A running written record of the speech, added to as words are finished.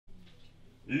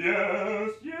Yes,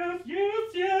 yes,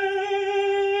 yes,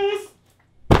 yes!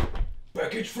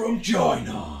 Package from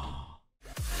China!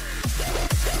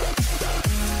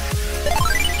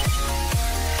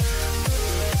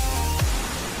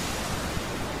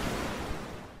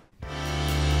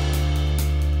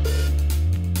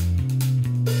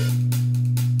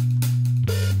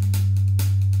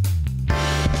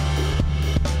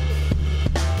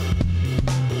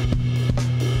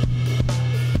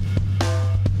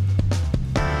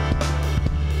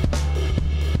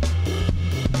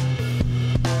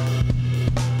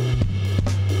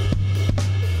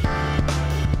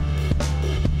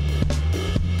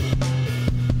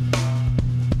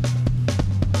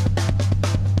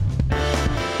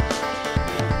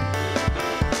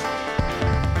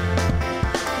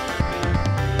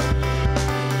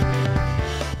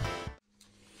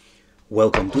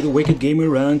 Welcome to the Wicked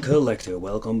Gamer and Collector.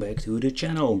 Welcome back to the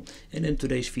channel. And in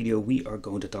today's video we are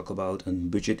going to talk about a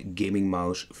budget gaming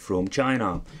mouse from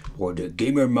China, or the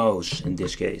gamer mouse in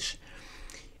this case.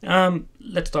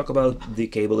 Let's talk about the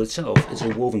cable itself. It's a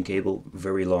woven cable,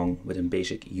 very long, with a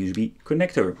basic USB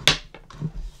connector.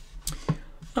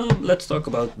 Let's talk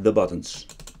about the buttons.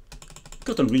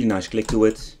 Got a really nice click to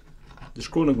it. The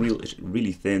scrolling wheel is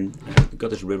really thin and got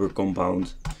this rubber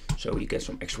compound, so you get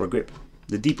some extra grip.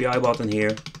 The DPI button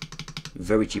here,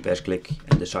 very cheap ass click,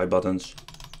 and the side buttons,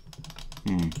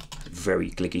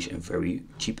 very clickish and very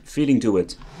cheap feeling to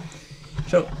it.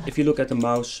 So if you look at the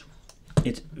mouse,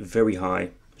 it's very high,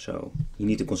 so you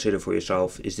need to consider for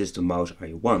yourself, is this the mouse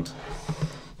I want?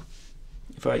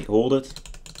 If I hold it,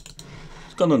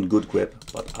 it's got a good grip,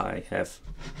 but I have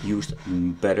used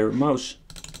better mouse.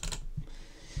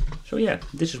 So yeah,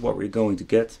 this is what we're going to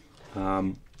get.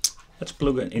 Let's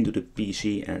plug it into the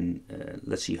PC and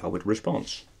let's see how it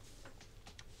responds.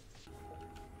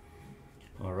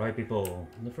 Alright people,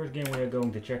 the first game we are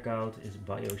going to check out is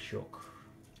BioShock.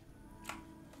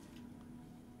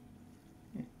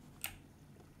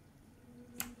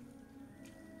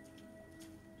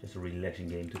 Just a relaxing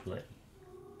game to play.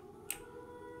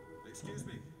 Excuse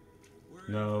me.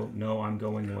 No, I'm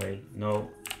going away.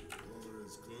 No. We're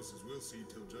as close as we'll see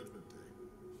till Judgment Day.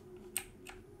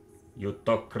 You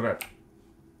talk crap.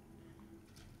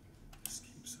 Just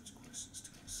keep such questions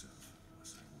to yourself,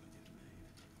 unless I want to get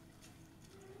made.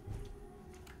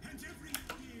 And every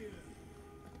year,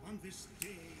 on this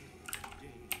day of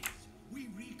days, we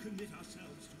recommit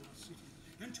ourselves to our city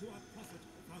and to our prophet,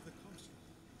 Father Carson.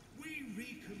 We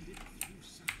recommit through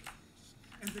sacrifice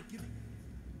and the giving.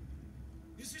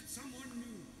 Is it someone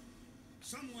new?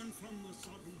 Someone from the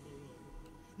sodden below,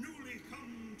 newly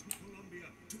come to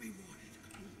Columbia to be washed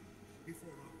clean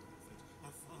before our prophet,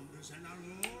 our founders, and our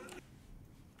Lord?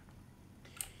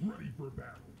 Ready for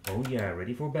battle. Oh yeah,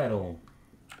 ready for battle.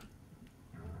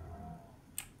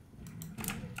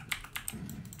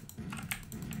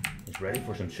 It's ready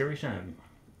for some serious Sam.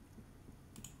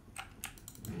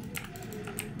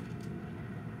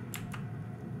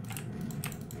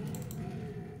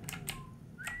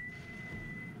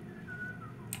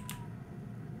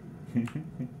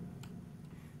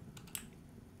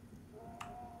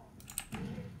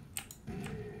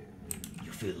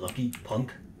 You feel lucky,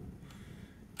 punk?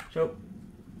 So,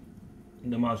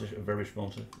 the mouse is very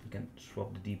responsive. You can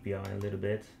swap the DPI a little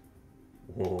bit.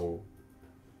 Whoa.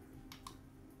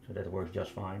 So that works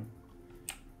just fine.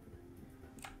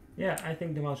 Yeah, I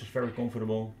think the mouse is very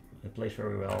comfortable. It plays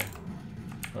very well.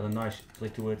 Got a nice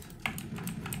click to it.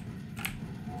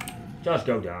 Just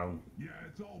go down. Yeah,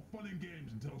 it's all fun and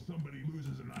games until somebody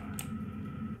loses an eye.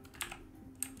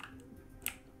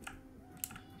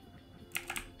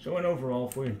 So in overall,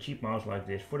 for a cheap mouse like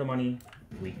this, for the money,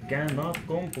 we cannot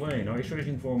complain. Now you're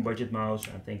searching for a budget mouse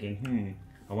and thinking,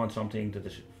 I want something that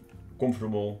is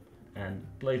comfortable and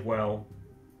plays well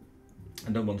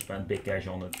and don't want to spend big cash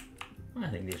on it. I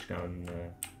think this can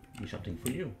be something for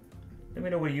you. Let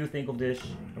me know what you think of this.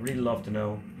 I really love to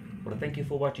know. But thank you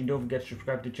for watching. Don't forget to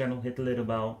subscribe to the channel, hit the little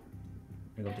bell.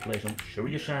 I'm going to play some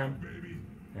serious Sam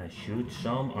and shoot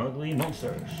some ugly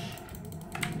monsters.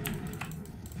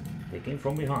 They came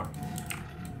from behind.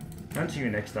 And see you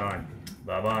next time.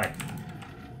 Bye bye.